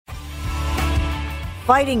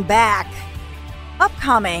fighting back.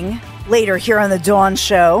 Upcoming later here on the Dawn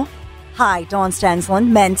Show. Hi, Dawn Stensland,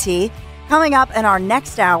 Menti. Coming up in our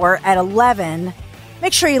next hour at 11.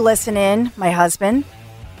 Make sure you listen in. My husband,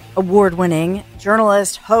 award-winning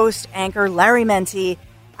journalist, host, anchor, Larry Menti.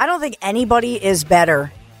 I don't think anybody is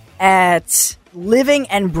better at living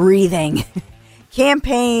and breathing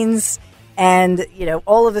campaigns and,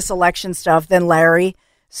 all of this election stuff than Larry.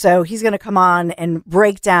 So he's going to come on and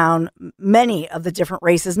break down many of the different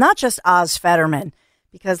races, not just Oz Fetterman,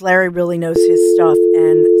 because Larry really knows his stuff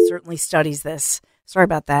and certainly studies this. Sorry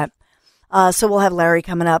about that. So we'll have Larry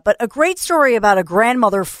coming up. But a great story about a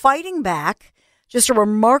grandmother fighting back, just a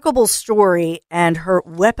remarkable story, and her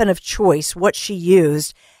weapon of choice, what she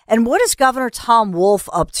used. And what is Governor Tom Wolf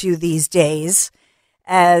up to these days?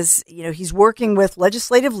 As, he's working with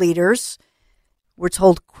legislative leaders, we're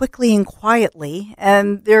told quickly and quietly,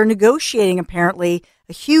 and they're negotiating apparently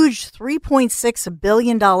a huge $3.6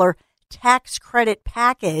 billion tax credit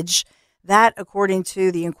package, that according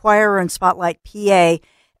to the Inquirer and Spotlight PA,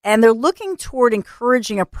 and they're looking toward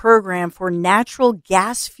encouraging a program for natural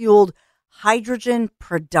gas-fueled hydrogen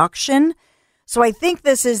production. So I think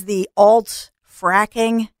this is the alt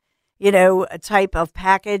fracking, a type of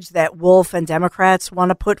package that Wolf and Democrats want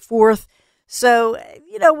to put forth. So,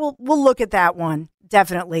 we'll look at that one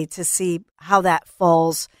definitely to see how that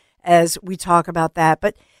falls as we talk about that.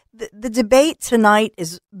 But the debate tonight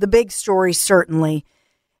is the big story, certainly.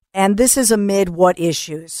 And this is amid what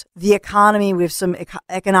issues? The economy. We have some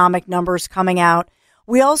economic numbers coming out.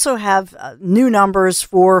 We also have new numbers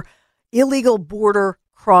for illegal border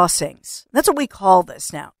crossings. That's what we call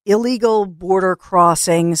this now, illegal border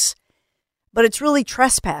crossings. But it's really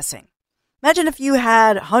trespassing. Imagine if you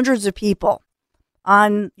had hundreds of people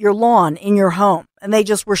on your lawn in your home and they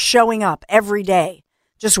just were showing up every day,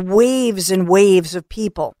 just waves and waves of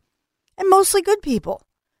people, and mostly good people.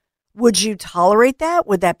 Would you tolerate that?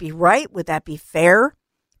 Would that be right? Would that be fair?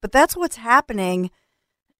 But that's what's happening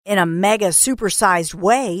in a mega supersized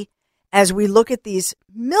way as we look at these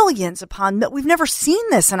millions upon, we've never seen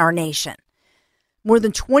this in our nation. More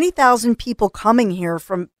than 20,000 people coming here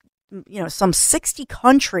from some 60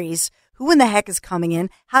 countries. Who in the heck is coming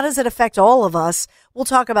in? How does it affect all of us? We'll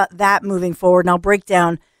talk about that moving forward, and I'll break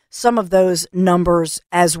down some of those numbers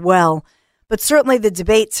as well. But certainly the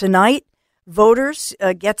debate tonight, voters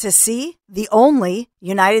get to see the only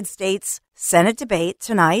United States Senate debate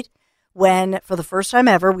tonight when, for the first time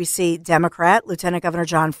ever, we see Democrat Lieutenant Governor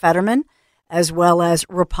John Fetterman as well as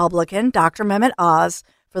Republican Dr. Mehmet Oz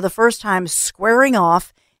for the first time squaring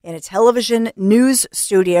off in a television news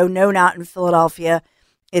studio. No, not in Philadelphia.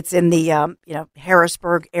 It's in the,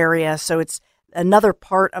 Harrisburg area. So it's another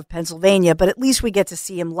part of Pennsylvania, but at least we get to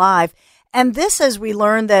see him live. And this, as we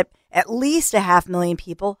learn that at least 500,000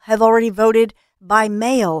 people have already voted by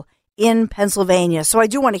mail in Pennsylvania. So I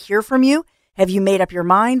do want to hear from you. Have you made up your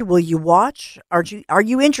mind? Will you watch? Are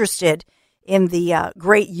you interested in the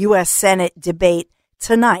great U.S. Senate debate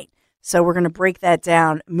tonight? So we're going to break that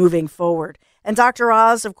down moving forward. And Dr.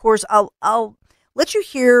 Oz, of course, I'll let you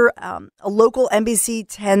hear a local NBC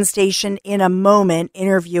 10 station in a moment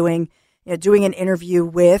doing an interview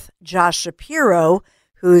with Josh Shapiro,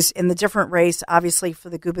 who's in the different race, obviously, for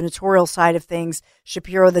the gubernatorial side of things.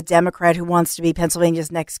 Shapiro, the Democrat who wants to be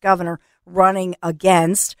Pennsylvania's next governor, running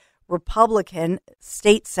against Republican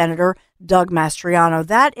State Senator Doug Mastriano.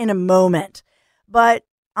 That in a moment. But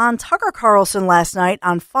on Tucker Carlson last night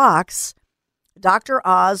on Fox, Dr.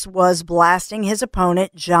 Oz was blasting his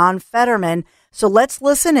opponent, John Fetterman. So let's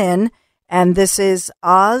listen in. And this is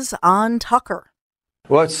Oz on Tucker.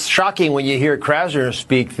 Well, it's shocking when you hear Krasner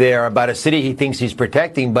speak there about a city he thinks he's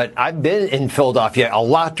protecting. But I've been in Philadelphia a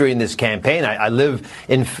lot during this campaign. I live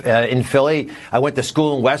in Philly. I went to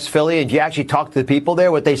school in West Philly. And you actually talk to the people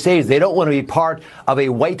there. What they say is they don't want to be part of a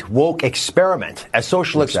white woke experiment, a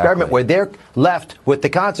social experiment where they're left with the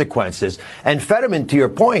consequences. And Fetterman, to your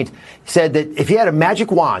point, said that if he had a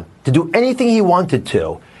magic wand to do anything he wanted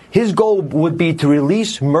to, his goal would be to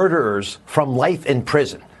release murderers from life in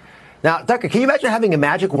prison. Now, Tucker, can you imagine having a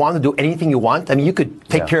magic wand to do anything you want? I mean, you could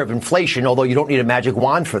take care of inflation, although you don't need a magic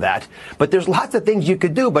wand for that. But there's lots of things you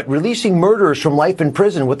could do. But releasing murderers from life in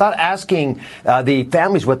prison without asking the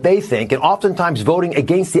families what they think, and oftentimes voting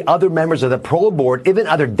against the other members of the parole board, even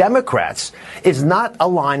other Democrats, is not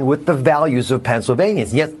aligned with the values of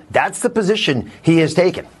Pennsylvanians. Yet that's the position he has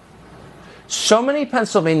taken. So many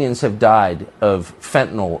Pennsylvanians have died of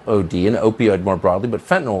fentanyl OD and opioid more broadly, but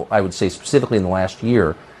fentanyl, I would say specifically in the last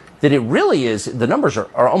year, that it really is, the numbers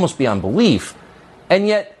are almost beyond belief. And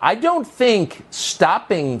yet, I don't think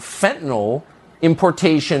stopping fentanyl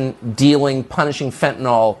importation, dealing, punishing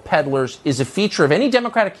fentanyl peddlers is a feature of any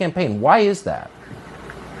Democratic campaign. Why is that?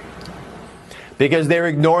 Because they're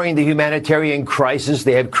ignoring the humanitarian crisis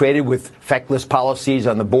they have created with feckless policies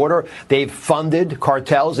on the border. They've funded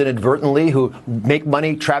cartels inadvertently who make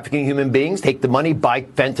money trafficking human beings, take the money, buy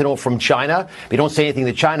fentanyl from China. We don't say anything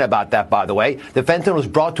to China about that, by the way. The fentanyl is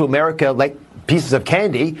brought to America like pieces of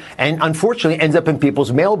candy and unfortunately ends up in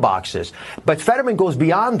people's mailboxes. But Fetterman goes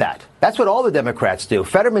beyond that. That's what all the Democrats do.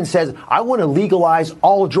 Fetterman says, I want to legalize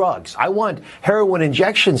all drugs. I want heroin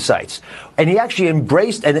injection sites. And he actually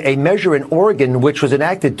embraced a measure in Oregon, which was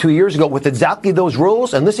enacted 2 years ago with exactly those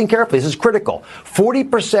rules. And listen carefully, this is critical.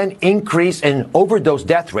 40% increase in overdose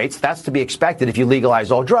death rates. That's to be expected if you legalize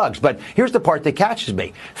all drugs. But here's the part that catches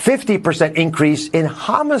me. 50% increase in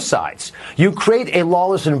homicides. You create a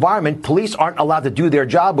lawless environment. Police aren't allowed to do their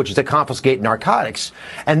job, which is to confiscate narcotics.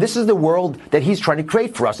 And this is the world that he's trying to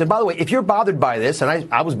create for us. And by the way, if you're bothered by this, and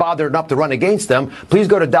I was bothered enough to run against them, please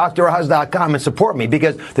go to droz.com and support me,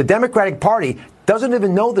 because the Democratic Party doesn't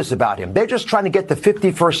even know this about him. They're just trying to get the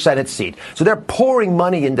 51st Senate seat. So they're pouring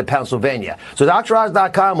money into Pennsylvania. So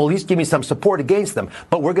droz.com will at least give me some support against them.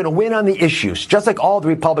 But we're going to win on the issues. Just like all the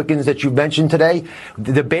Republicans that you've mentioned today,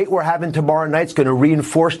 the debate we're having tomorrow night is going to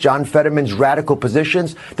reinforce John Fetterman's radical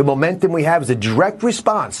positions. The momentum we have is a direct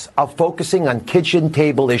response of focusing on kitchen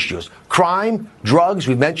table issues. Crime, drugs,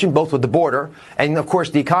 we've mentioned both with the border, and of course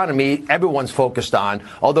the economy, everyone's focused on.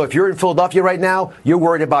 Although if you're in Philadelphia right now, you're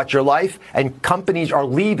worried about your life, and companies are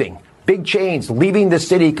leaving, big chains leaving the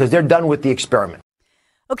city because they're done with the experiment.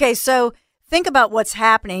 Okay, so think about what's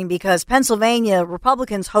happening, because Pennsylvania,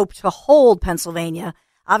 Republicans hope to hold Pennsylvania.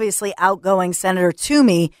 Obviously, outgoing Senator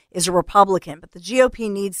Toomey is a Republican, but the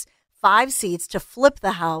GOP needs 5 seats to flip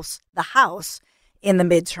the House in the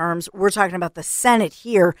midterms. We're talking about the Senate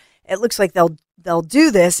here. It looks like they'll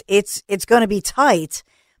do this. It's going to be tight,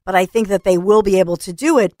 but I think that they will be able to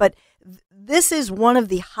do it. But this is one of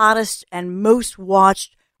the hottest and most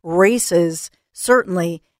watched races,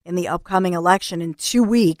 certainly in the upcoming election in 2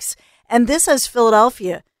 weeks. And this has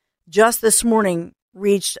Philadelphia just this morning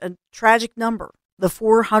reached a tragic number, the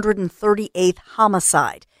 438th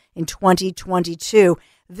homicide in 2022.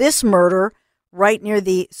 This murder right near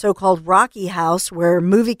the so-called Rocky house where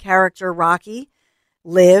movie character Rocky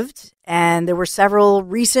lived, and there were several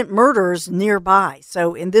recent murders nearby.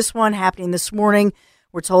 So in this one happening this morning,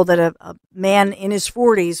 we're told that a man in his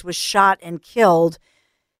 40s was shot and killed.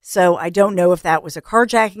 So I don't know if that was a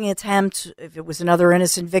carjacking attempt, if it was another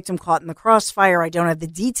innocent victim caught in the crossfire. I don't have the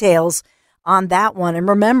details on that one. And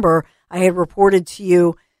remember, I had reported to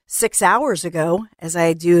you 6 hours ago, as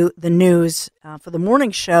I do the news for the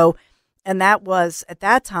morning show, and that was, at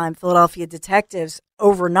that time, Philadelphia detectives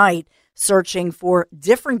overnight searching for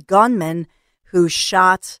different gunmen who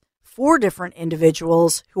shot 4 different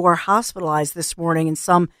individuals who are hospitalized this morning, and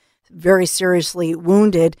some very seriously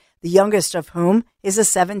wounded, the youngest of whom is a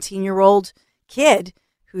 17-year-old kid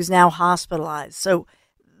who's now hospitalized. So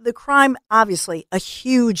the crime, obviously, a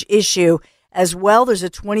huge issue as well. There's a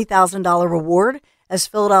 $20,000 reward as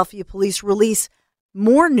Philadelphia police release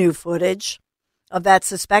more new footage of that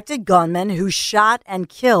suspected gunman who shot and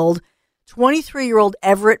killed 23-year-old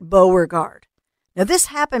Everett Beauregard. Now, this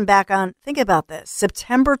happened back on, think about this,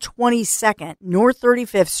 September 22nd, North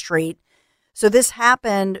 35th Street. So this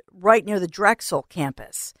happened right near the Drexel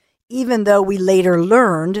campus, even though we later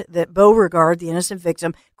learned that Beauregard, the innocent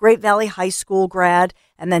victim, Great Valley High School grad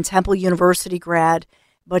and then Temple University grad,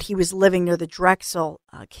 but he was living near the Drexel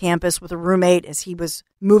campus with a roommate as he was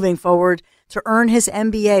moving forward to earn his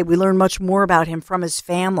MBA. We learned much more about him from his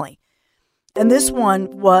family. And this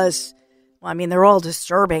one was, well, I mean, they're all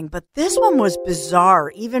disturbing, but this one was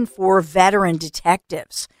bizarre, even for veteran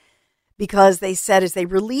detectives, because they said as they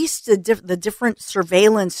released the different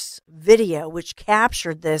surveillance video, which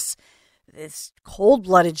captured this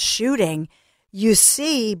cold-blooded shooting, you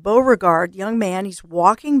see Beauregard, young man, he's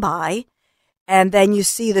walking by, and then you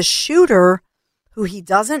see the shooter, who he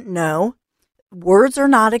doesn't know. Words are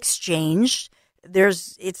not exchanged.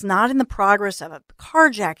 It's not in the progress of a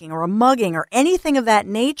carjacking or a mugging or anything of that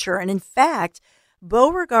nature. And in fact,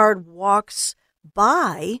 Beauregard walks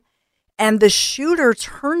by and the shooter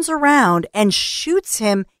turns around and shoots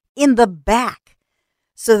him in the back.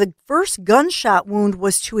 So the first gunshot wound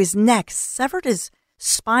was to his neck, severed his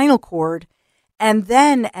spinal cord. And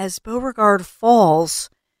then as Beauregard falls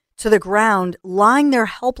to the ground, lying there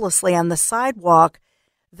helplessly on the sidewalk,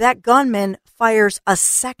 that gunman fires a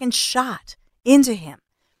second shot into him.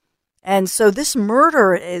 And so this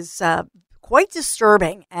murder is quite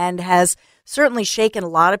disturbing and has certainly shaken a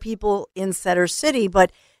lot of people in Center City.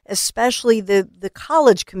 But especially the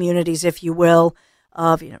college communities, if you will,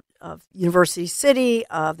 of University City,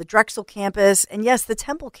 of the Drexel campus, and yes, the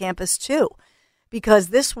Temple campus too, because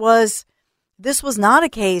this was not a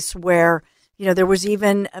case where there was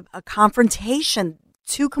even a confrontation.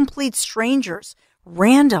 Two complete strangers,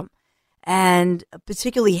 random, and a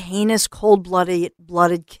particularly heinous,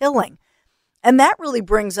 cold-blooded killing. And that really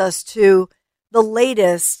brings us to the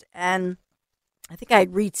latest, and I think I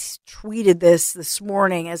retweeted this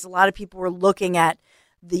morning as a lot of people were looking at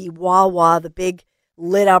the Wawa, the big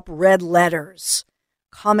lit-up red letters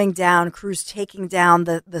coming down, crews taking down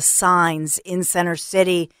the signs in Center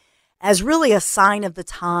City as really a sign of the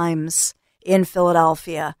times in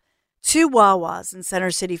Philadelphia. Two Wawas in Center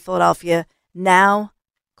City, Philadelphia, now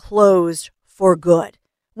closed for good.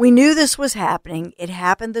 We knew this was happening. It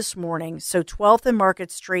happened this morning. So 12th and Market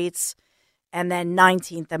Streets and then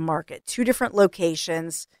 19th and Market, two different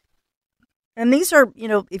locations. And these are,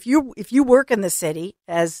 if you work in the city,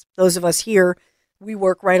 as those of us here, we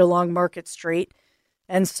work right along Market Street.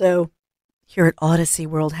 And so here at Audacy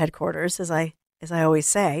World Headquarters, as I always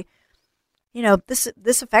say,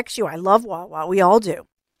 this affects you. I love Wawa. We all do.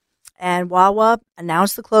 And Wawa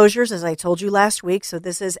announced the closures, as I told you last week. So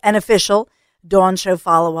this is an official Dawn Show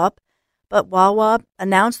follow-up. But Wawa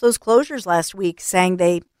announced those closures last week, saying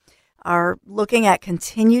they are looking at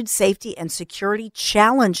continued safety and security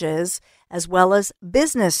challenges as well as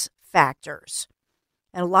business factors.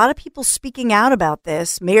 And a lot of people speaking out about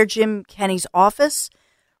this. Mayor Jim Kenney's office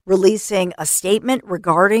releasing a statement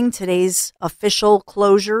regarding today's official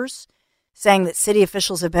closures, saying that city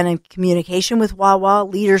officials have been in communication with Wawa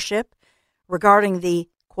leadership regarding the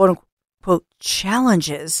quote-unquote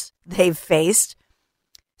challenges they've faced,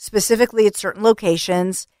 specifically at certain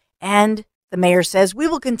locations, and the mayor says, we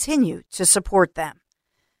will continue to support them.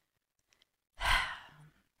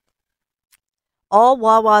 All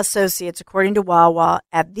Wawa associates, according to Wawa,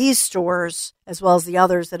 at these stores, as well as the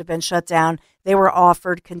others that have been shut down, they were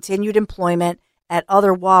offered continued employment at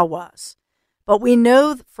other Wawas. But we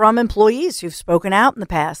know from employees who've spoken out in the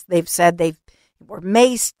past, they've said they were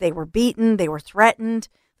maced, they were beaten, they were threatened.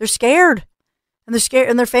 They're scared. And they're scared,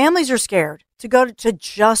 and their families are scared to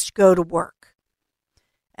just go to work.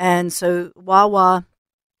 And so Wawa,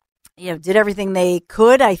 did everything they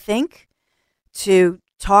could, I think, to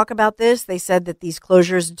talk about this. They said that these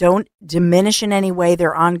closures don't diminish in any way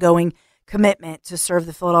their ongoing commitment to serve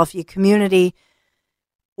the Philadelphia community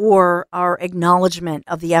or our acknowledgement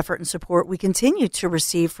of the effort and support we continue to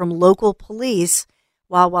receive from local police.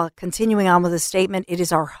 While continuing on with the statement, it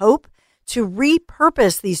is our hope to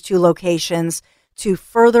repurpose these two locations to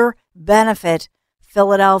further benefit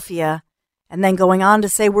Philadelphia. And then going on to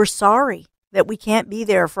say, we're sorry that we can't be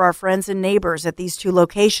there for our friends and neighbors at these two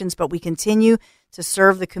locations, but we continue to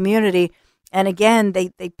serve the community. And again, they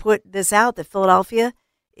put this out that Philadelphia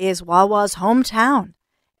is Wawa's hometown.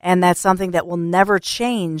 And that's something that will never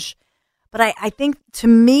change. But I think, to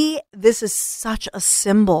me, this is such a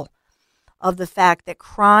symbol of the fact that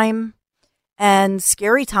crime and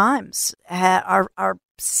scary times are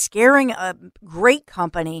scaring a great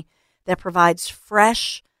company that provides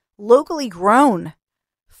fresh, locally grown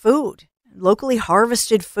food, locally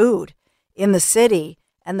harvested food in the city,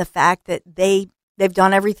 and the fact that they've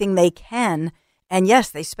done everything they can. And yes,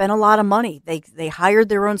 they spent a lot of money. They hired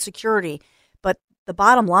their own security. But the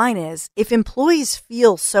bottom line is, if employees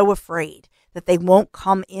feel so afraid that they won't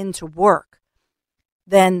come into work,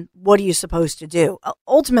 then what are you supposed to do?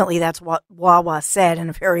 Ultimately, that's what Wawa said in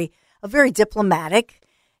a very diplomatic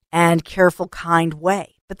and careful, kind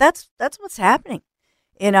way. But that's what's happening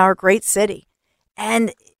in our great city.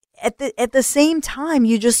 And at the same time,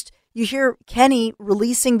 you hear Kenney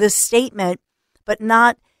releasing this statement, but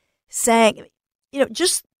not saying,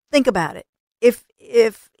 just think about it.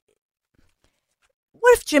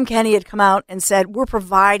 What if Jim Kenney had come out and said, we're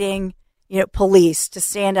providing police to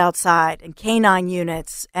stand outside and canine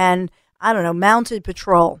units and, mounted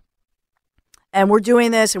patrol. And we're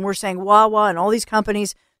doing this and we're saying, Wawa and all these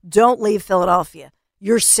companies, don't leave Philadelphia.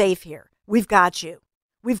 You're safe here. We've got you.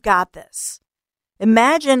 We've got this.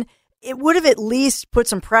 Imagine, it would have at least put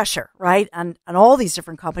some pressure, right, on all these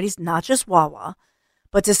different companies, not just Wawa,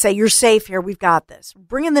 but to say, you're safe here. We've got this.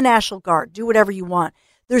 Bring in the National Guard. Do whatever you want.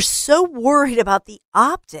 They're so worried about the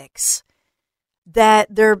optics that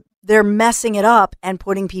they're messing it up and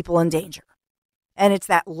putting people in danger. And it's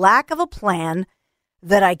that lack of a plan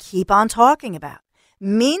that I keep on talking about.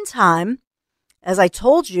 Meantime, as I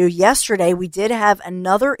told you yesterday, we did have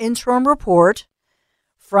another interim report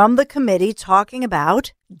from the committee talking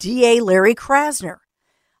about DA Larry Krasner.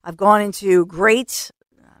 I've gone into great,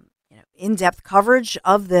 in-depth coverage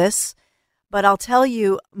of this, But I'll tell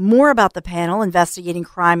you more about the panel investigating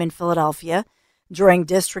crime in Philadelphia during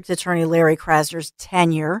District Attorney Larry Krasner's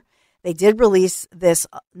tenure. They did release this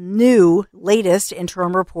new, latest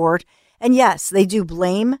interim report. And yes, they do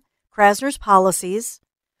blame Krasner's policies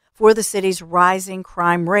for the city's rising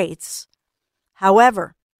crime rates.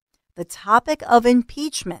 However, the topic of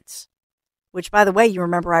impeachment, which, by the way, you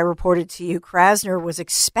remember I reported to you, Krasner was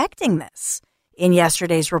expecting this in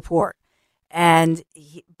yesterday's report.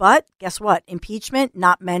 But guess what? Impeachment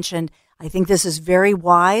not mentioned. I think this is very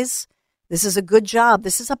wise. This is a good job.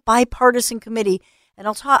 This is a bipartisan committee. And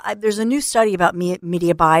there's a new study about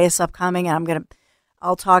media bias upcoming, and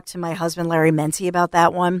I'll talk to my husband, Larry Menti, about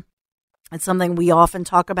that one. It's something we often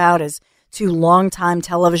talk about as two longtime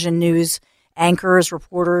television news anchors,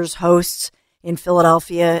 reporters, hosts in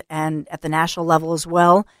Philadelphia and at the national level as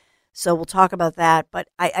well. So we'll talk about that. But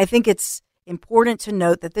I think it's important to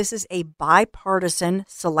note that this is a bipartisan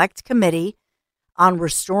select committee on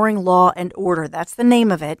restoring law and order. That's the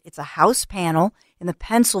name of it. It's a House panel in the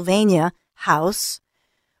Pennsylvania House,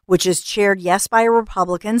 which is chaired, yes, by a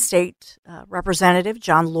Republican state representative,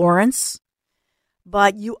 John Lawrence.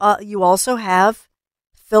 But you also have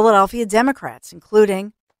Philadelphia Democrats,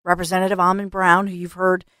 including Representative Almond Brown, who you've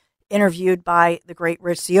heard interviewed by the great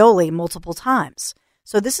Rich Zeoli multiple times.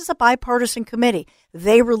 So this is a bipartisan committee.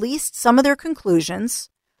 They released some of their conclusions,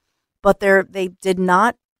 but they did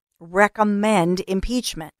not recommend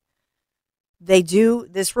impeachment.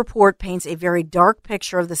 This report paints a very dark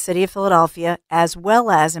picture of the city of Philadelphia, as well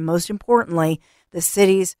as, and most importantly, the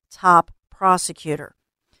city's top prosecutor.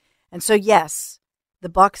 And so, yes, the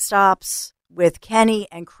buck stops with Kenney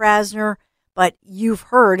and Krasner, but you've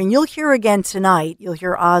heard, and you'll hear again tonight, you'll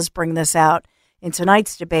hear Oz bring this out in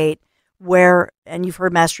tonight's debate, and you've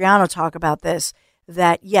heard Mastriano talk about this,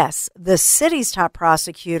 that yes, the city's top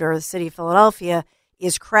prosecutor, the city of Philadelphia,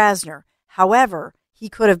 is Krasner. However, he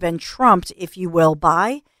could have been trumped, if you will,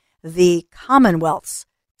 by the Commonwealth's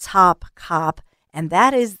top cop, and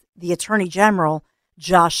that is the Attorney General,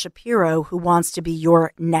 Josh Shapiro, who wants to be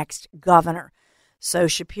your next governor. So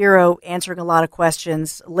Shapiro answering a lot of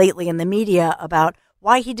questions lately in the media about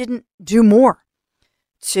why he didn't do more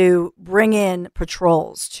to bring in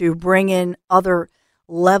patrols, to bring in other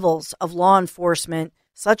levels of law enforcement,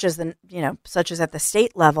 such as at the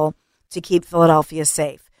state level, to keep Philadelphia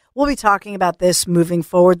safe. We'll be talking about this moving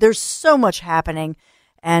forward. There's so much happening,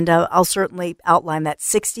 and I'll certainly outline that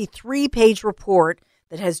 63-page report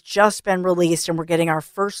that has just been released, and we're getting our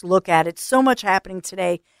first look at it. So much happening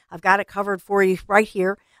today. I've got it covered for you right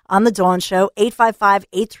here on The Dawn Show.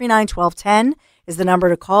 855-839-1210 is the number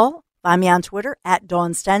to call. Find me on Twitter at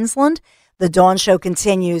Dawn Stensland. The Dawn Show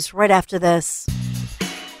continues right after this.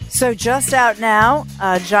 So just out now,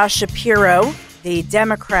 Josh Shapiro, the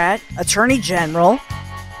Democrat Attorney General,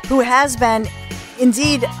 who has been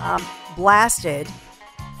indeed blasted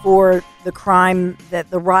for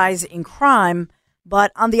the rise in crime.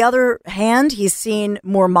 But on the other hand, he's seen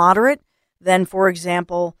more moderate than, for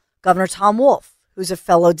example, Governor Tom Wolf, who's a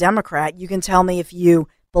fellow Democrat. You can tell me if you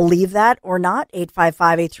believe that or not,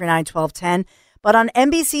 855-839-1210. But on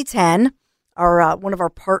NBC 10, one of our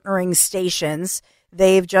partnering stations,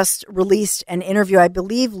 they've just released an interview. I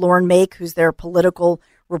believe Lauren Make, who's their political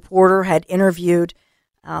reporter, had interviewed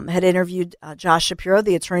Josh Shapiro,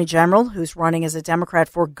 the Attorney General, who's running as a Democrat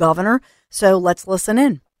for governor. So let's listen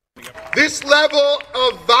in. This level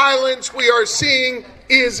of violence we are seeing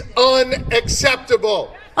is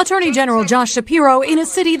unacceptable. Attorney General Josh Shapiro in a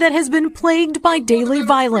city that has been plagued by daily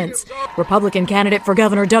violence. Republican candidate for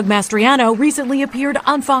governor Doug Mastriano recently appeared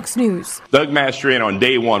on Fox News. Doug Mastriano, on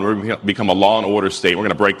day one, we're going to become a law and order state. We're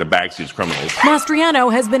going to break the backs of these criminals.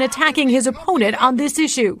 Mastriano has been attacking his opponent on this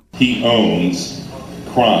issue. He owns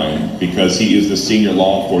crime because he is the senior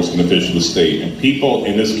law enforcement official of the state. And people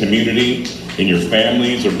in this community, in your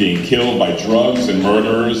families, are being killed by drugs and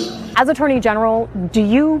murderers. As Attorney General, do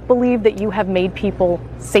you believe that you have made people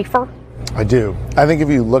safer? I do. I think if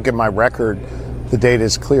you look at my record, the data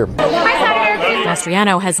is clear.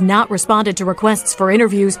 Mastriano has not responded to requests for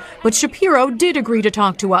interviews, but Shapiro did agree to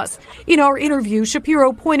talk to us. In our interview,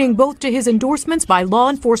 Shapiro pointing both to his endorsements by law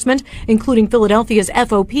enforcement, including Philadelphia's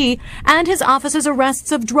FOP, and his office's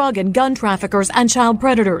arrests of drug and gun traffickers and child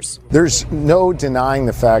predators. There's no denying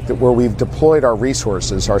the fact that where we've deployed our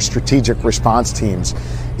resources, our strategic response teams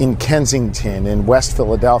in Kensington and West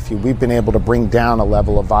Philadelphia, we've been able to bring down a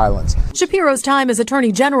level of violence. Shapiro's time as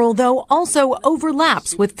Attorney General, though, also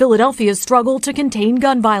overlaps with Philadelphia's struggle to contain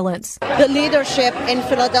gun violence. The leadership in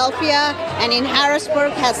Philadelphia and in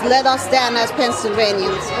Harrisburg has let us down as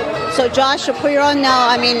Pennsylvanians. So Josh Shapiro, no,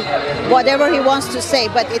 I mean, whatever he wants to say,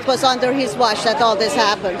 but it was under his watch that all this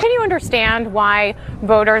happened. Can you understand why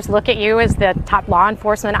voters look at you as the top law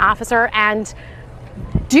enforcement officer and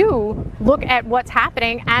do look at what's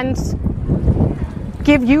happening and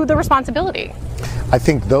give you the responsibility? I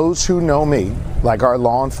think those who know me, like our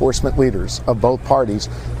law enforcement leaders of both parties,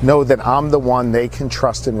 know that I'm the one they can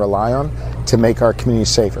trust and rely on to make our communities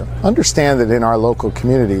safer. Understand that in our local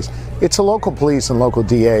communities, it's a local police and local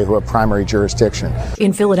DA who have primary jurisdiction.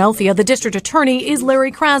 In Philadelphia, the district attorney is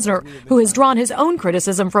Larry Krasner, who has drawn his own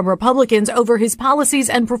criticism from Republicans over his policies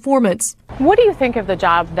and performance. What do you think of the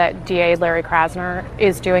job that DA Larry Krasner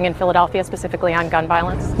is doing in Philadelphia, specifically on gun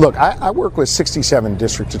violence? Look, I work with 67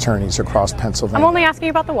 district attorneys across Pennsylvania. I'm only asking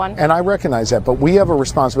about the one. And I recognize that, but we have a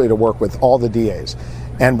responsibility to work with all the DAs.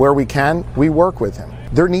 And where we can, we work with him.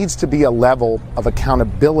 There needs to be a level of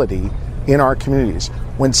accountability in our communities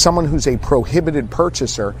when someone who's a prohibited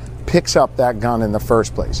purchaser picks up that gun in the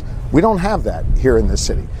first place. We don't have that here in this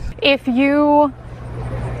city. If you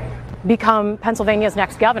become Pennsylvania's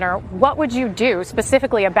next governor, what would you do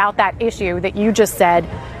specifically about that issue that you just said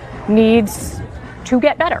needs to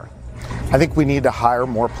get better? I think we need to hire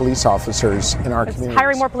more police officers in our communities.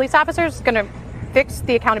 Hiring more police officers going to fix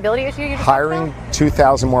the accountability issue you just Hiring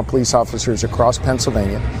 2,000 more police officers across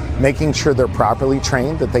Pennsylvania, making sure they're properly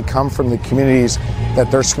trained, that they come from the communities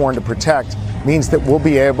that they're sworn to protect, means that we'll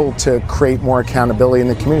be able to create more accountability in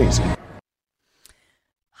the communities.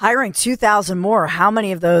 Hiring 2,000 more, how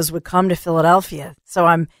many of those would come to Philadelphia? So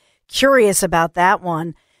I'm curious about that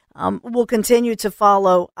one. We'll continue to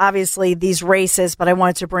follow, obviously, these races, but I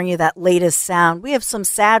wanted to bring you that latest sound. We have some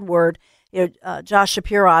sad word. Josh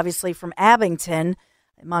Shapiro, obviously from Abington,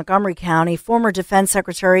 Montgomery County, former defense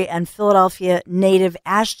secretary and Philadelphia native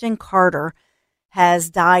Ashton Carter has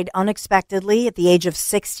died unexpectedly at the age of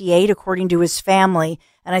 68, according to his family.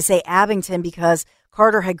 And I say Abington because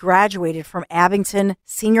Carter had graduated from Abington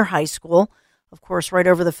Senior High School, of course, right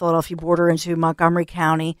over the Philadelphia border into Montgomery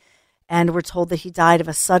County. And we're told that he died of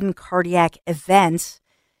a sudden cardiac event.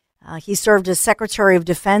 He served as Secretary of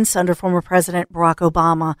Defense under former President Barack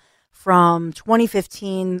Obama from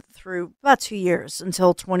 2015 through about 2 years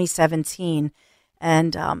until 2017,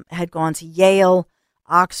 and had gone to Yale,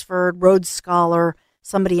 Oxford, Rhodes Scholar,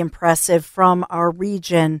 somebody impressive from our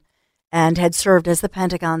region, and had served as the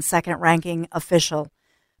Pentagon's second-ranking official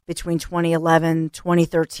between 2011 and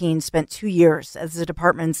 2013, spent 2 years as the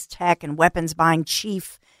department's tech and weapons buying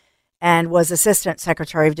chief, and was Assistant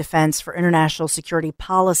Secretary of Defense for International Security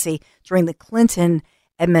Policy during the Clinton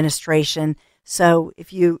administration. So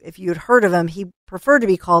if you'd heard of him, he preferred to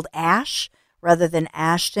be called Ash rather than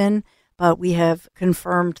Ashton. But we have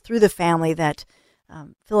confirmed through the family that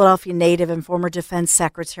Philadelphia native and former Defense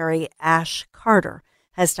Secretary Ash Carter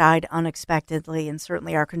has died unexpectedly. And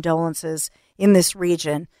certainly our condolences in this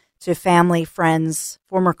region to family, friends,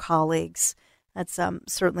 former colleagues. That's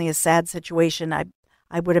certainly a sad situation.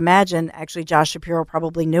 I would imagine, actually, Josh Shapiro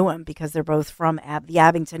probably knew him because they're both from the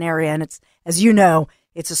Abington area. And it's, as you know,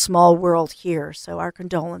 it's a small world here. So our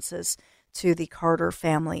condolences to the Carter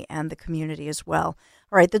family and the community as well.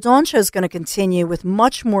 All right, the Dawn Show is going to continue with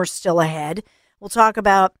much more still ahead. We'll talk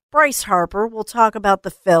about Bryce Harper. We'll talk about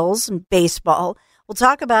the Phils and baseball. We'll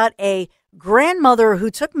talk about a grandmother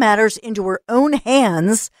who took matters into her own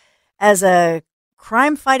hands as a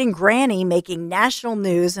crime-fighting granny making national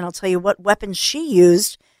news. And I'll tell you what weapon she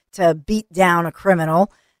used to beat down a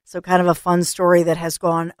criminal. So kind of a fun story that has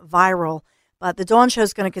gone viral. But the Dawn Show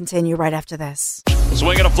is going to continue right after this.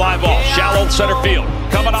 Swinging a fly ball, shallow center field.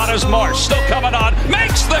 Coming on is Marsh, still coming on.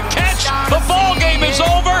 Makes the catch. The ball game is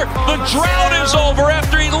over. The drought is over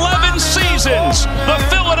after 11 seasons. The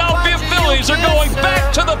Philadelphia Phillies are going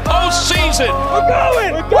back to the postseason. We're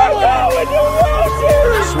going.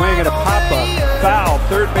 Swing and a pop-up. Foul,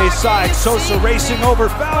 third base side. Sosa racing over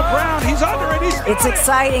foul ground. He's under it. It's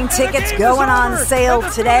exciting. Tickets going on sale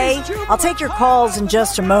today. I'll take your calls in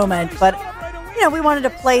just a moment, but we wanted to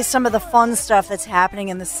play some of the fun stuff that's happening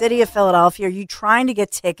in the city of Philadelphia. Are you trying to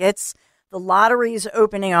get tickets? The lottery is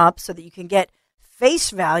opening up so that you can get face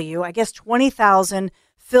value. I guess 20,000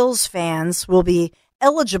 Phils fans will be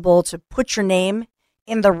eligible to put your name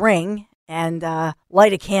in the ring and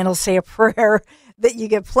light a candle, say a prayer that you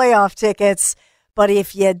get playoff tickets. But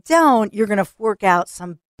if you don't, you're going to fork out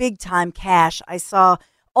some big time cash. I saw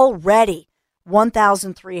already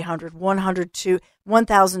 1,300, 1,200, so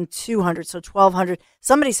 1,200.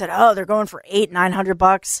 Somebody said, "Oh, they're going for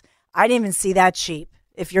 $800-900." I didn't even see that cheap.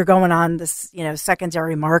 If you're going on this,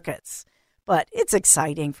 secondary markets, but it's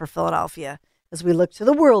exciting for Philadelphia as we look to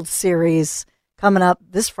the World Series coming up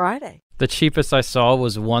this Friday. The cheapest I saw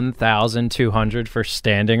was $1,200 for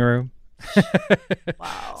standing room.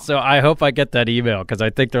 Wow. So I hope I get that email because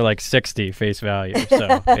I think they're like 60 face value.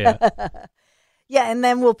 So yeah. Yeah, and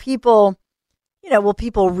then will people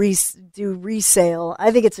do resale?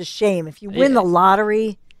 I think it's a shame. If you win the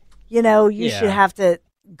lottery, you should have to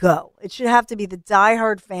go. It should have to be the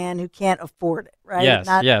diehard fan who can't afford it, right?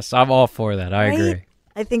 Yes, I'm all for that. I agree.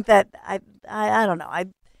 I think that I don't know. I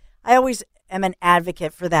always am an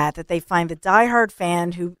advocate for that they find the diehard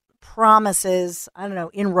fan who promises, I don't know,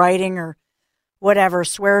 in writing or whatever,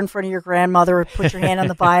 swear in front of your grandmother or put your hand on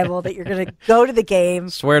the Bible that you're going to go to the game.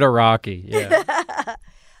 Swear to Rocky, yeah.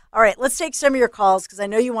 All right, let's take some of your calls because I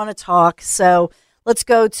know you want to talk. So let's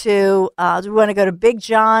go to, do we want to go to Big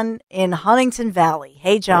John in Huntington Valley?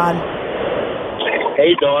 Hey, John.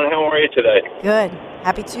 Hey, Dawn. How are you today? Good.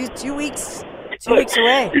 Happy 2 weeks. 2 weeks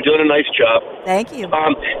away. You're doing a nice job. Thank you.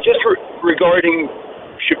 Just regarding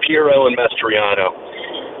Shapiro and Mastriano,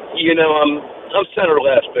 I'm center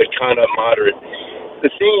left, but kind of moderate. The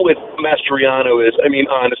thing with Mastriano is,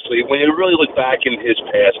 honestly, when you really look back in his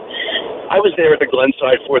past, I was there at the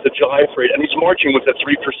Glenside 4th of July parade, and he's marching with the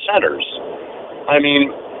 3%ers.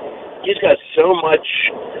 He's got so much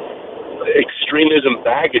extremism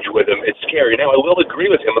baggage with him. It's scary. Now, I will agree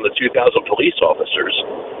with him on the 2,000 police officers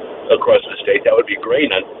across the state. That would be great,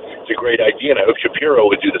 and it's a great idea, and I hope Shapiro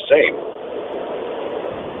would do the same.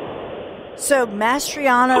 So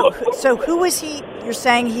Mastriano, so who was he? You're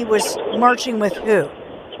saying he was marching with who?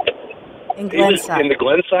 In Glenside? In the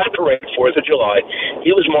Glenside parade, 4th of July,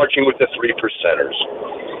 he was marching with the 3%ers.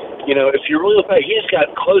 If you really look back, he's got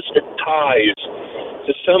close ties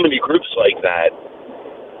to so many groups like that.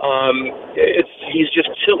 He's just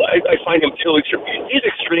too, I find him too extreme. He's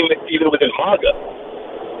extreme even within MAGA.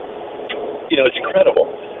 It's incredible.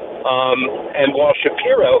 And while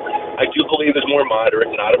Shapiro, I do believe is more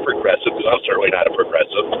moderate, not a progressive, because I'm certainly not a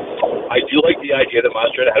progressive, I do like the idea that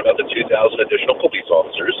Mastriano had about the 2,000 additional police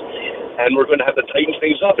officers, and we're going to have to tighten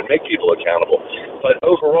things up and make people accountable. But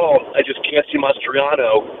overall, I just can't see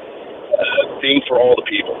Mastriano being for all the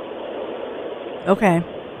people. Okay.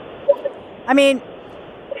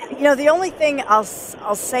 The only thing I'll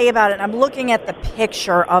say about it, I'm looking at the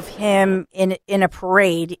picture of him in a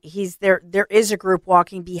parade. He's there. There is a group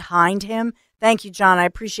walking behind him. Thank you, John. I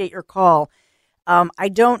appreciate your call. I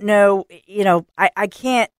don't know. I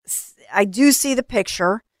can't. I do see the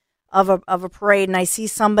picture of a parade, and I see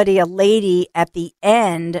a lady at the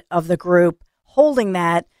end of the group holding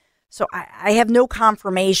that. So I have no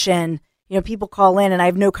confirmation. People call in, and I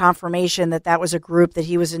have no confirmation that was a group that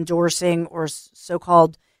he was endorsing or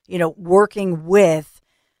so-called, working with.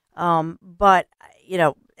 But,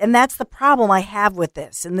 and that's the problem I have with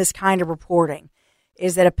this and this kind of reporting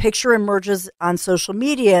is that a picture emerges on social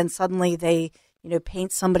media and suddenly they,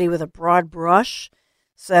 paint somebody with a broad brush.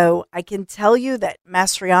 So I can tell you that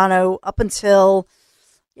Mastriano, up until,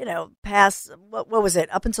 past, what was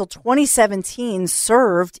it? Up until 2017,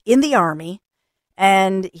 served in the Army,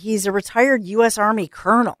 and he's a retired U.S. Army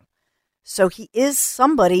colonel. So he is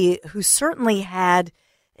somebody who certainly had,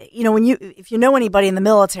 if you know anybody in the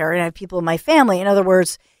military, and I have people in my family, in other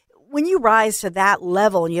words, when you rise to that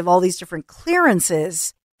level and you have all these different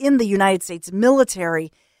clearances in the United States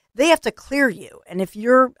military, they have to clear you. And if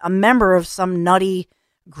you're a member of some nutty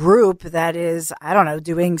group that is, I don't know,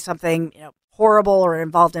 doing something horrible or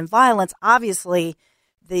involved in violence, obviously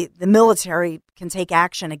the military can take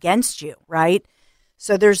action against you, right?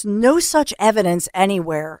 So there's no such evidence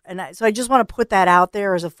anywhere. And so I just want to put that out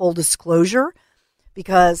there as a full disclosure,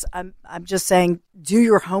 because I'm just saying, do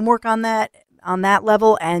your homework on that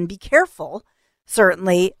level and be careful,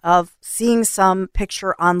 certainly, of seeing some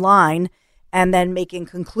picture online and then making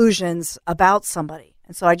conclusions about somebody.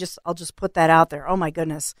 And so I'll just put that out there. Oh my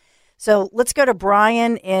goodness. So let's go to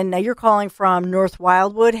Brian now you're calling from North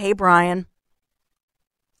Wildwood. Hey, Brian.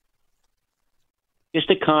 Just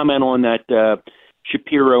a comment on that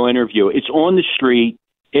Shapiro interview. It's on the street.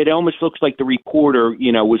 It almost looks like the reporter,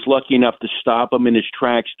 was lucky enough to stop him in his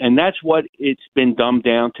tracks. And that's what it's been dumbed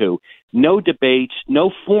down to. No debates,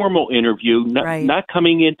 no formal interview, not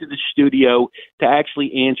coming into the studio to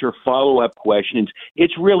actually answer follow-up questions.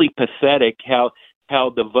 It's really pathetic how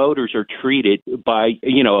the voters are treated by,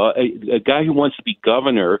 a guy who wants to be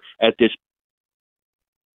governor at this.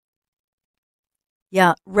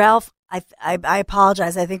 Yeah, Ralph, I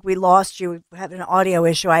apologize. I think we lost you. We had an audio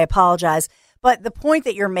issue. I apologize. But the point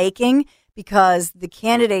that you're making, because the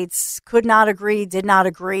candidates did not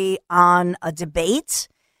agree on a debate,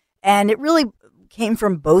 and it really came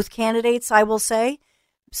from both candidates, I will say.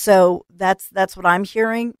 So that's what I'm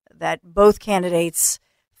hearing, that both candidates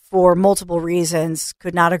for multiple reasons,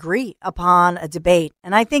 could not agree upon a debate.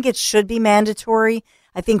 And I think it should be mandatory.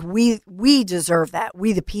 I think we deserve that,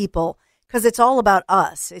 we the people, because it's all about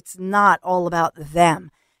us. It's not all about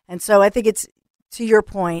them. And so I think it's, to your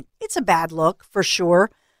point, it's a bad look for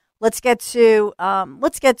sure. Let's get to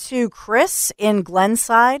Chris in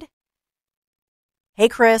Glenside. Hey,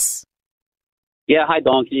 Chris. Yeah, hi,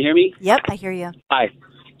 Dawn. Can you hear me? Yep, I hear you. Hi.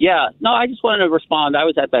 Yeah, no, I just wanted to respond. I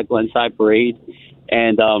was at that Glenside parade,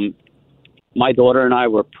 and my daughter and I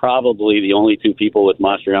were probably the only two people with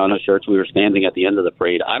Mastriano shirts. We were standing at the end of the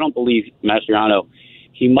parade. I don't believe Mastriano,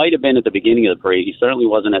 he might have been at the beginning of the parade. He certainly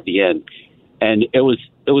wasn't at the end. And it was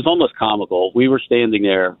almost comical. We were standing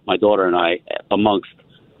there, my daughter and I, amongst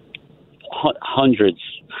hundreds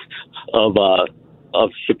of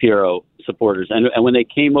Shapiro supporters. And when they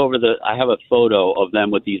came over I have a photo of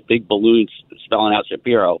them with these big balloons spelling out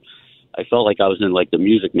Shapiro. I felt like I was in like the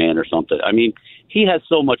Music Man or something. I mean, he has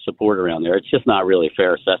so much support around there. It's just not really a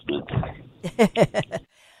fair assessment.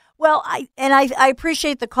 Well, I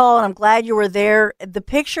appreciate the call, and I'm glad you were there. The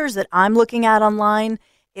pictures that I'm looking at online,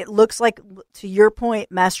 it looks like, to your point,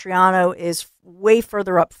 Mastriano is way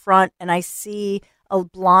further up front, and I see a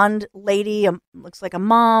blonde lady, looks like a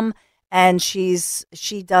mom, and she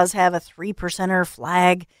does have a 3%er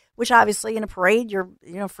flag, which obviously in a parade,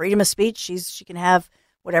 freedom of speech. She can have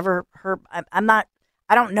whatever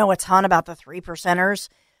I don't know a ton about the 3%ers.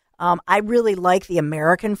 I really like the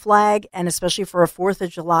American flag, and especially for a 4th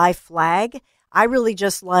of July flag, I really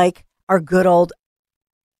just like our good old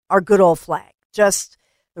flag. Just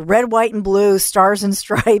the red, white, and blue, stars and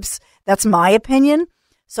stripes. That's my opinion.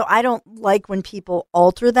 So I don't like when people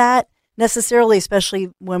alter that necessarily,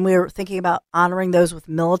 especially when we're thinking about honoring those with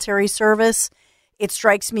military service. It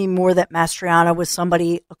strikes me more that Mastriano was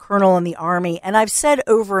somebody, a colonel in the Army. And I've said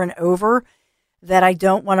over and over that I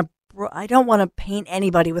don't want to paint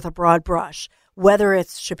anybody with a broad brush, whether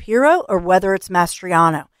it's Shapiro or whether it's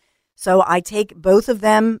Mastriano. So I take both of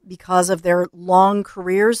them because of their long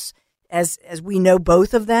careers, as we know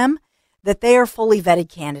both of them, that they are fully vetted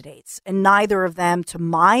candidates. And neither of them, to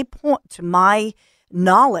my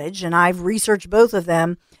knowledge, and I've researched both of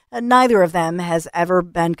them, neither of them has ever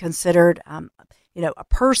been considered a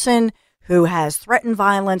person who has threatened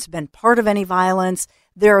violence, been part of any violence.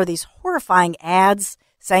 There are these horrifying ads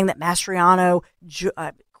saying that Mastriano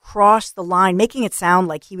crossed the line, making it sound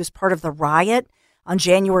like he was part of the riot on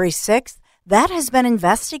January 6th. That has been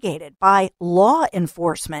investigated by law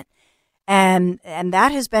enforcement, and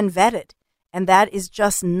that has been vetted, and that is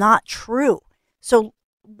just not true. So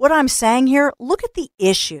what I'm saying here, look at the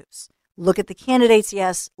issues. Look at the candidates,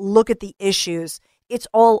 yes. Look at the issues. It's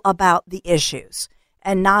all about the issues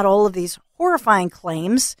and not all of these horrifying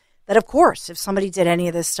claims that, of course, if somebody did any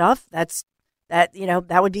of this stuff, that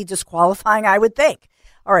would be disqualifying, I would think.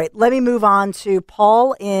 All right, let me move on to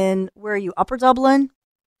Paul in, where are you, Upper Dublin?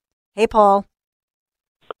 Hey, Paul.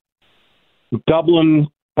 Dublin,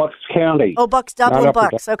 Bucks County. Oh, Dublin,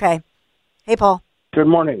 Bucks. Okay. Hey, Paul. Good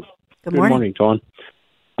morning. Good morning, Dawn.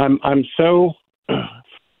 I'm so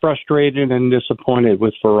frustrated and disappointed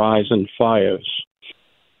with Verizon Fios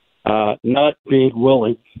not being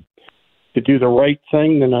willing to do the right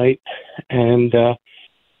thing tonight and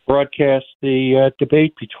broadcast the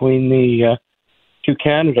debate between the two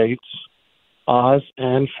candidates, Oz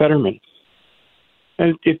and Fetterman.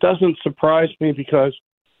 And it doesn't surprise me because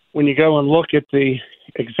when you go and look at the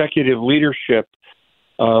executive leadership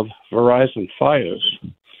of Verizon Fios,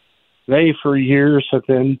 they for years have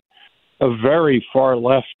been a very far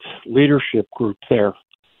left leadership group there.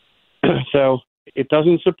 So it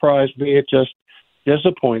doesn't surprise me. It just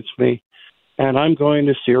disappoints me. And I'm going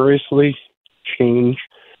to seriously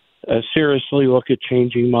look at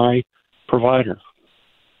changing my provider.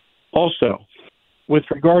 Also, with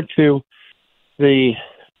regard to the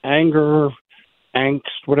anger, angst,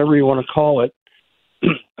 whatever you want to call it,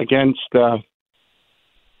 against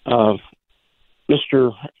Mr.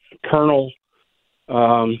 Colonel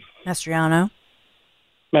Mastriano.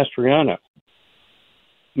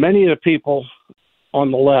 Many of the people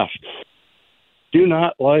on the left do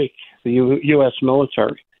not like the U.S.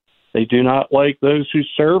 military. They do not like those who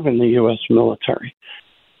serve in the U.S. military.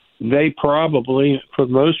 They probably, for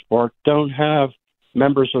the most part, don't have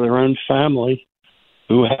members of their own family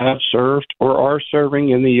who have served or are serving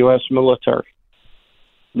in the U.S. military.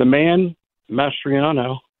 The man,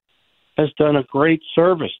 Mastriano, has done a great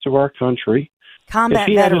service to our country. Combat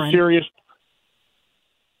veteran.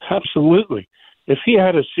 Absolutely. If he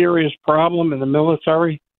had a serious problem in the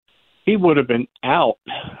military, he would have been out,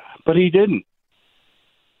 but he didn't.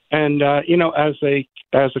 And as a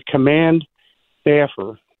command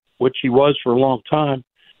staffer, which he was for a long time,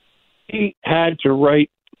 he had to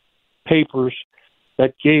write papers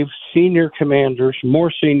that gave senior commanders,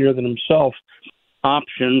 more senior than himself,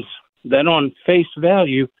 options that on face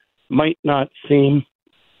value might not seem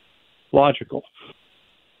logical.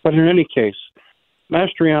 But in any case,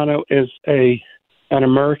 Mastriano is an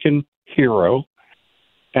American hero,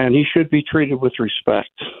 and he should be treated with respect.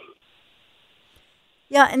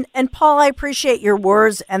 Yeah, and Paul, I appreciate your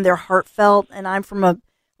words, and they're heartfelt. And I'm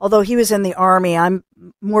although he was in the Army,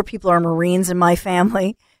 more people are Marines in my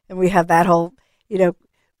family, and we have that whole,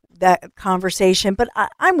 that conversation. But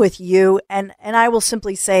I'm with you, and I will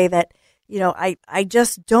simply say that, I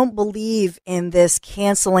just don't believe in this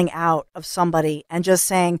canceling out of somebody and just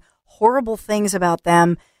saying horrible things about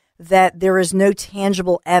them that there is no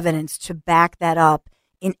tangible evidence to back that up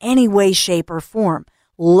in any way, shape, or form.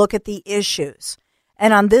 Look at the issues.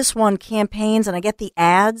 And on this one, campaigns, and I get the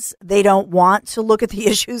ads, they don't want to look at the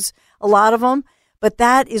issues, a lot of them. But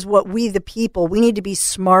that is what we, the people, we need to be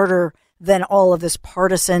smarter than all of this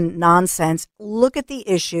partisan nonsense. Look at the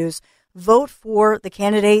issues. Vote for the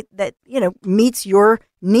candidate that, meets your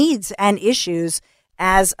needs and issues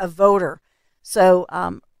as a voter. So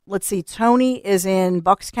let's see. Tony is in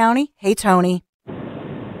Bucks County. Hey, Tony.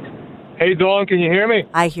 Hey, Dawn, can you hear me?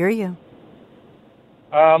 I hear you.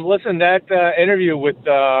 Listen, that interview with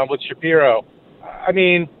Shapiro, I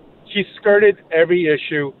mean, he skirted every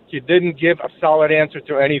issue. He didn't give a solid answer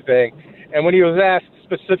to anything. And when he was asked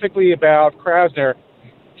specifically about Krasner,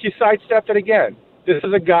 he sidestepped it again. This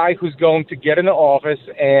is a guy who's going to get into office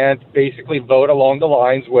and basically vote along the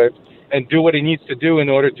lines with and do what he needs to do in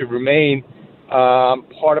order to remain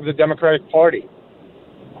part of the Democratic Party.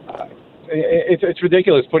 It's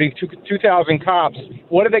ridiculous putting 2,000 cops.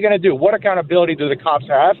 What are they going to do? What accountability do the cops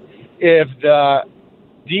have if the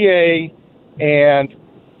DA and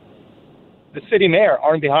the city mayor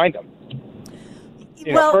aren't behind them?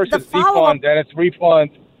 First it's defund, then it's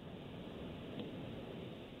refund.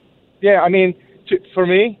 Yeah, I mean, for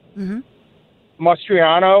me,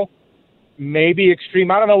 Mastriano, maybe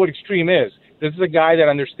extreme. I don't know what extreme is. This is a guy that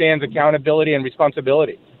understands accountability and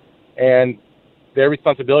responsibility. And their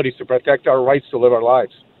responsibility is to protect our rights to live our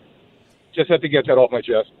lives. Just have to get that off my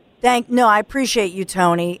chest. No, I appreciate you,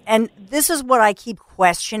 Tony. And this is what I keep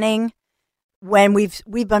questioning when we've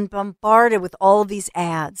been bombarded with all of these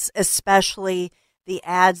ads, especially the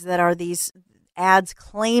ads that are these ads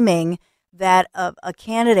claiming that a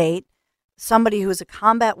candidate, somebody who is a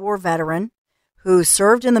combat war veteran, who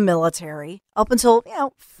served in the military up until,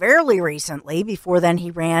 fairly recently. Before then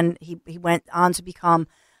he went on to become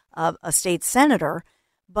a state senator,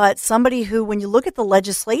 but somebody who, when you look at the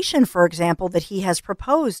legislation, for example, that he has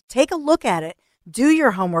proposed, take a look at it, do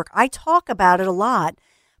your homework. I talk about it a lot,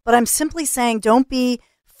 but I'm simply saying don't be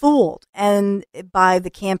fooled and by the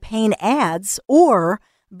campaign ads or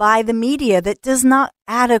by the media that does not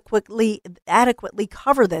adequately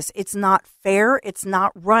cover this. It's not fair. It's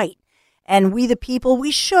not right. And we, the people,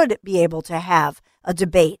 we should be able to have a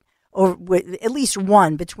debate, or at least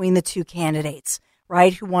one, between the two candidates,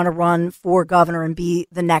 right, who want to run for governor and be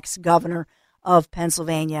the next governor of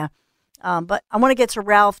Pennsylvania. But I want to get to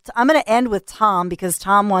Ralph. I'm going to end with Tom because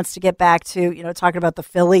Tom wants to get back to, talking about the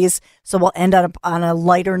Phillies. So we'll end on a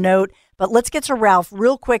lighter note. But let's get to Ralph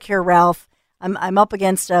real quick here, Ralph. I'm up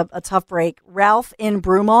against a tough break. Ralph in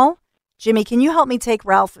Broomall. Jimmy, can you help me take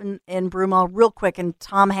Ralph in Broomall real quick? And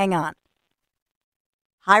Tom, hang on.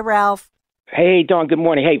 Hi, Ralph. Hey, Dawn, good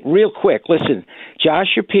morning. Hey, real quick, listen, Josh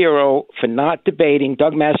Shapiro for not debating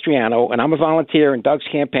Doug Mastriano, and I'm a volunteer in Doug's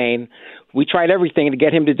campaign. We tried everything to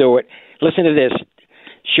get him to do it. Listen to this.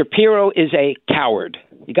 Shapiro is a coward.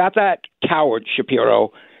 You got that? Coward,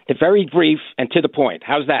 Shapiro. They're very brief and to the point.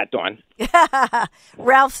 How's that, Dawn?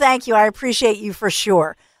 Ralph, thank you. I appreciate you for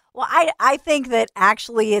sure. Well, I think that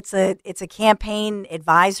actually it's a campaign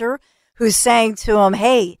advisor who's saying to him,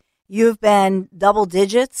 hey, you've been double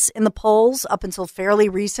digits in the polls up until fairly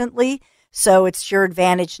recently, so it's your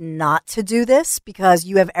advantage not to do this because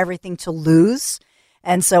you have everything to lose.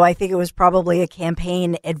 And so I think it was probably a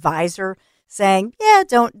campaign advisor saying, yeah,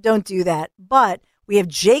 don't do that. But we have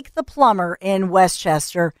Jake the plumber in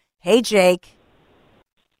Westchester. Hey, Jake.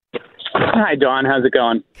 Hi, Dawn. How's it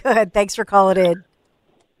going? Good. Thanks for calling in.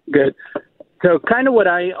 Good. So kind of what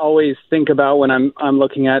I always think about when I'm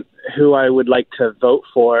looking at who I would like to vote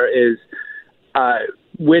for is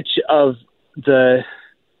which of the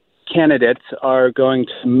candidates are going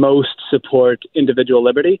to most support individual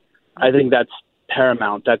liberty. I think that's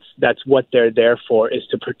paramount. That's what they're there for, is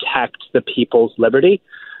to protect the people's liberty.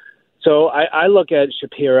 So I look at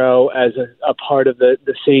Shapiro as a part of the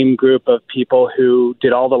same group of people who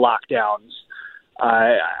did all the lockdowns,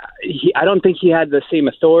 I don't think he had the same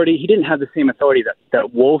authority. He didn't have the same authority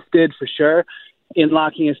that Wolf did, for sure, in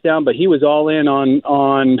locking us down. But he was all in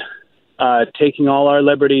on taking all our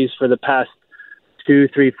liberties for the past 2,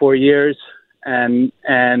 3, 4 years, and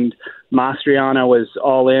Mastriano was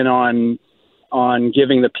all in on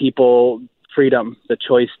giving the people freedom, the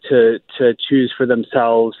choice to choose for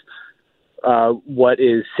themselves what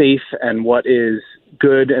is safe and what is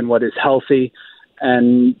good and what is healthy.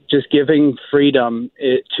 And just giving freedom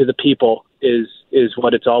to the people is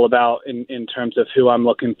what it's all about in terms of who I'm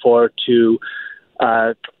looking for to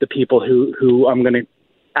the people who I'm going to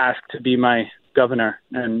ask to be my governor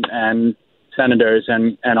and senators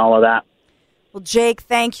and all of that. Well, Jake,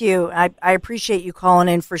 thank you. I appreciate you calling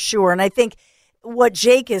in for sure. And I think what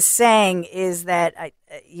Jake is saying is that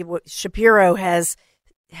Shapiro has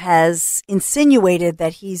insinuated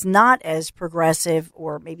that he's not as progressive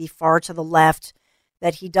or maybe far to the left,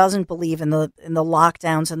 that he doesn't believe in the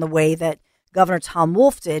lockdowns in the way that Governor Tom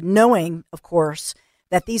Wolf did, knowing, of course,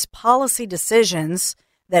 that these policy decisions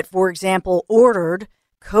that, for example, ordered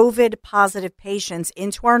COVID-positive patients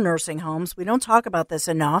into our nursing homes. We don't talk about this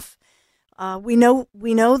enough. We know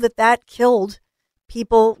that killed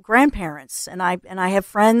people, grandparents, and I have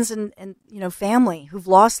friends and family who've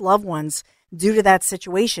lost loved ones due to that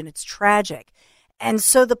situation. It's tragic, and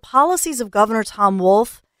so the policies of Governor Tom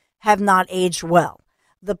Wolf have not aged well.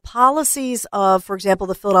 The policies of, for example,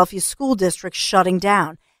 the Philadelphia school district shutting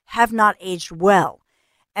down have not aged well.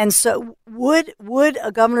 And so would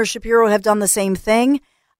a Governor Shapiro have done the same thing?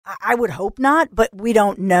 I would hope not, but we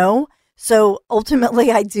don't know. So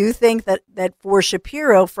ultimately, I do think that for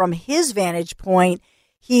Shapiro, from his vantage point,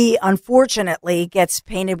 he unfortunately gets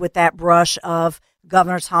painted with that brush of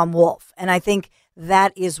Governor Tom Wolf. And I think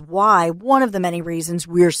that is why, one of the many reasons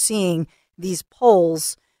we're seeing these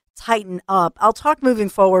polls tighten up. I'll talk moving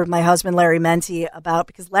forward with my husband, Larry Menti,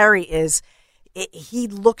 because Larry he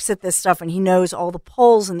looks at this stuff and he knows all the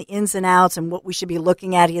polls and the ins and outs and what we should be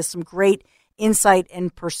looking at. He has some great insight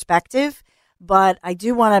and perspective. But I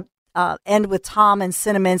do want to end with Tom and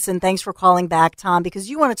Cinnaminson. Thanks for calling back, Tom, because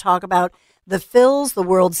you want to talk about the Phils, the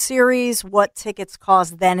World Series, what tickets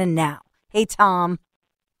cost then and now. Hey, Tom.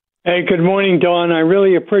 Hey, good morning, Dawn. I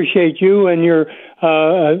really appreciate you and your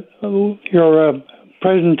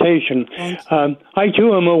presentation. I,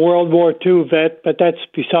 too, am a World War II vet, but that's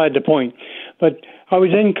beside the point. But I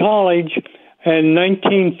was in college in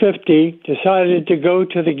 1950, decided to go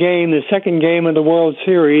to the second game of the World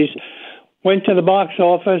Series, went to the box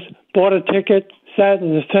office, bought a ticket, sat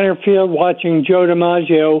in the center field watching Joe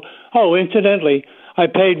DiMaggio. Oh, incidentally, I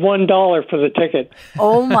paid $1 for the ticket.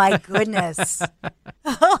 Oh, my goodness.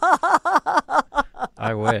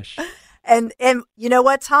 I wish. And you know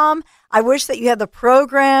what, Tom? I wish that you had the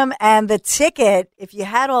program and the ticket. If you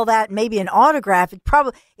had all that, maybe an autograph, it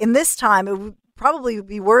would probably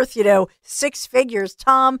be worth, 6 figures.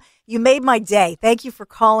 Tom, you made my day. Thank you for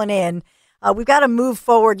calling in. We've got to move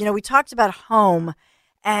forward. We talked about home.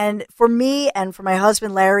 And for me and for my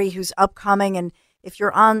husband, Larry, who's upcoming, and if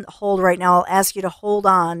you're on hold right now, I'll ask you to hold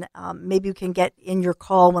on. Maybe you can get in your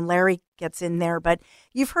call when Larry gets in there. But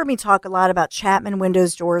you've heard me talk a lot about Chapman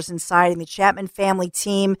Windows, Doors, and Siding, the Chapman family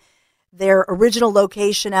team, their original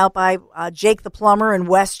location out by Jake the Plumber in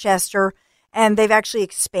Westchester. And they've actually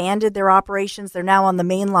expanded their operations. They're now on the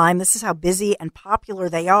main line. This is how busy and popular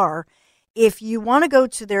they are. If you want to go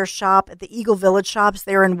to their shop at the Eagle Village shops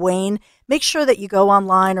there in Wayne, make sure that you go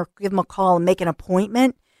online or give them a call and make an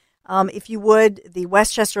appointment. If you would, the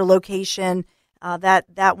Westchester location,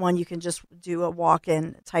 that one you can just do a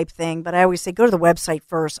walk-in type thing. But I always say go to the website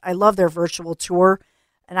first. I love their virtual tour,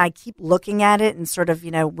 and I keep looking at it and sort of,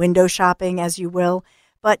 window shopping, as you will.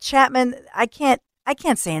 But Chapman, I can't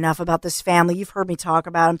say enough about this family. You've heard me talk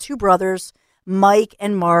about them. 2 brothers, Mike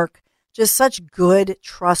and Mark, just such good,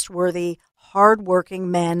 trustworthy,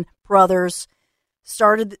 hardworking men, brothers.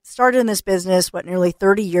 Started in this business, nearly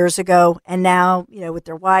 30 years ago. And now, with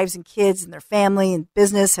their wives and kids and their family, and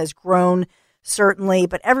business has grown, certainly.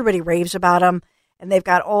 But everybody raves about them. And they've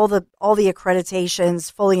got all the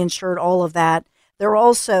accreditations, fully insured, all of that. They're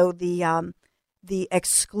also the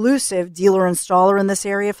exclusive dealer installer in this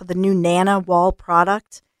area for the new Nana wall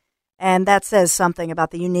product. And that says something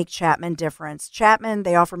about the unique Chapman difference. Chapman,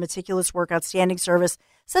 they offer meticulous work, outstanding service,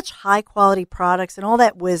 such high-quality products, and all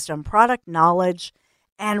that wisdom, product knowledge,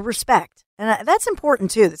 and respect. And that's important,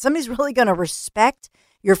 too, that somebody's really going to respect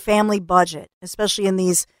your family budget, especially in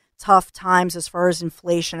these tough times as far as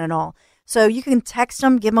inflation and all. So you can text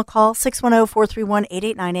them, give them a call,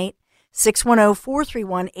 610-431-8898,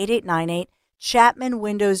 610-431-8898,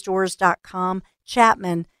 ChapmanWindowsDoors.com,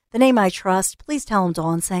 Chapman, the name I trust. Please tell him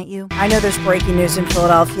Dawn sent you. I know there's breaking news in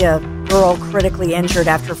Philadelphia. Girl critically injured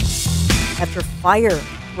after fire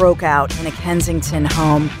broke out in a Kensington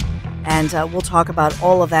home. And we'll talk about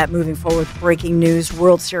all of that moving forward. Breaking news,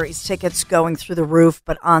 World Series tickets going through the roof,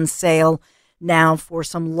 but on sale now for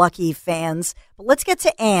some lucky fans. But let's get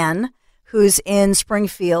to Ann, who's in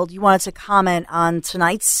Springfield. You wanted to comment on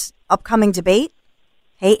tonight's upcoming debate?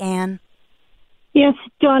 Hey, Ann. Yes,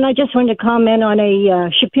 Dawn, I just wanted to comment on a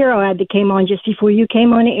Shapiro ad that came on just before you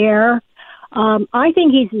came on air. I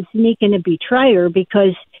think he's a sneak and a betrayer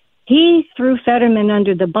because he threw Fetterman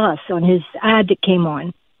under the bus on his ad that came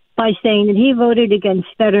on by saying that he voted against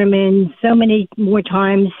Fetterman so many more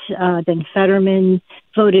times than Fetterman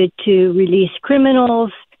voted to release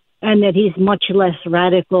criminals, and that he's much less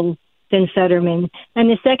radical than Fetterman. And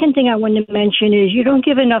the second thing I want to mention is you don't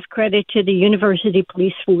give enough credit to the university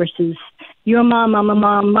police forces. You're a mom, I'm a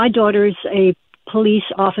mom. My daughter's a police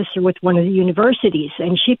officer with one of the universities,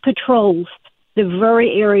 and she patrols the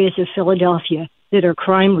very areas of Philadelphia that are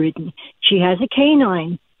crime-ridden. She has a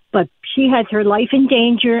canine, but she has her life in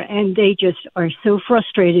danger, and they just are so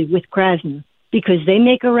frustrated with Krasner because they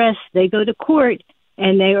make arrests, they go to court,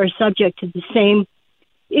 and they are subject to the same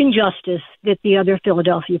injustice that the other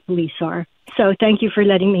Philadelphia police are. So thank you for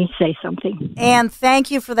letting me say something. And thank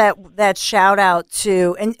you for that shout out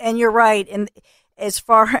too. And you're right. And as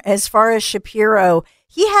far as Shapiro,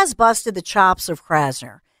 he has busted the chops of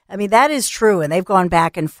Krasner. I mean, that is true. And they've gone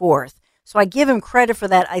back and forth. So I give him credit for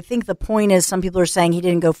that. I think the point is some people are saying he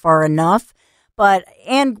didn't go far enough. But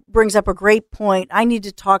Ann brings up a great point. I need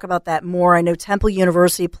to talk about that more. I know Temple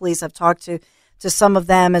University Police, I've talked to some of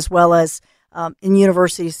them, as well as in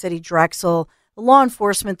University City, Drexel, the law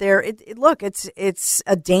enforcement there. It's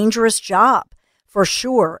a dangerous job for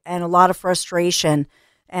sure, and a lot of frustration.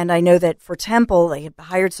 And I know that for Temple, they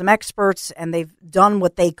hired some experts and they've done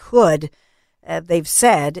what they could. They've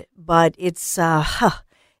said, but it's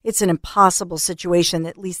an impossible situation.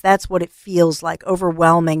 At least that's what it feels like,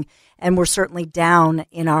 overwhelming. And we're certainly down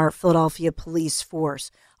in our Philadelphia police force.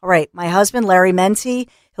 All right, my husband, Larry Menti,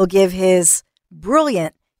 he'll give his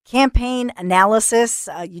brilliant campaign analysis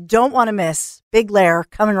you don't want to miss. Big Lair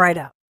coming right up.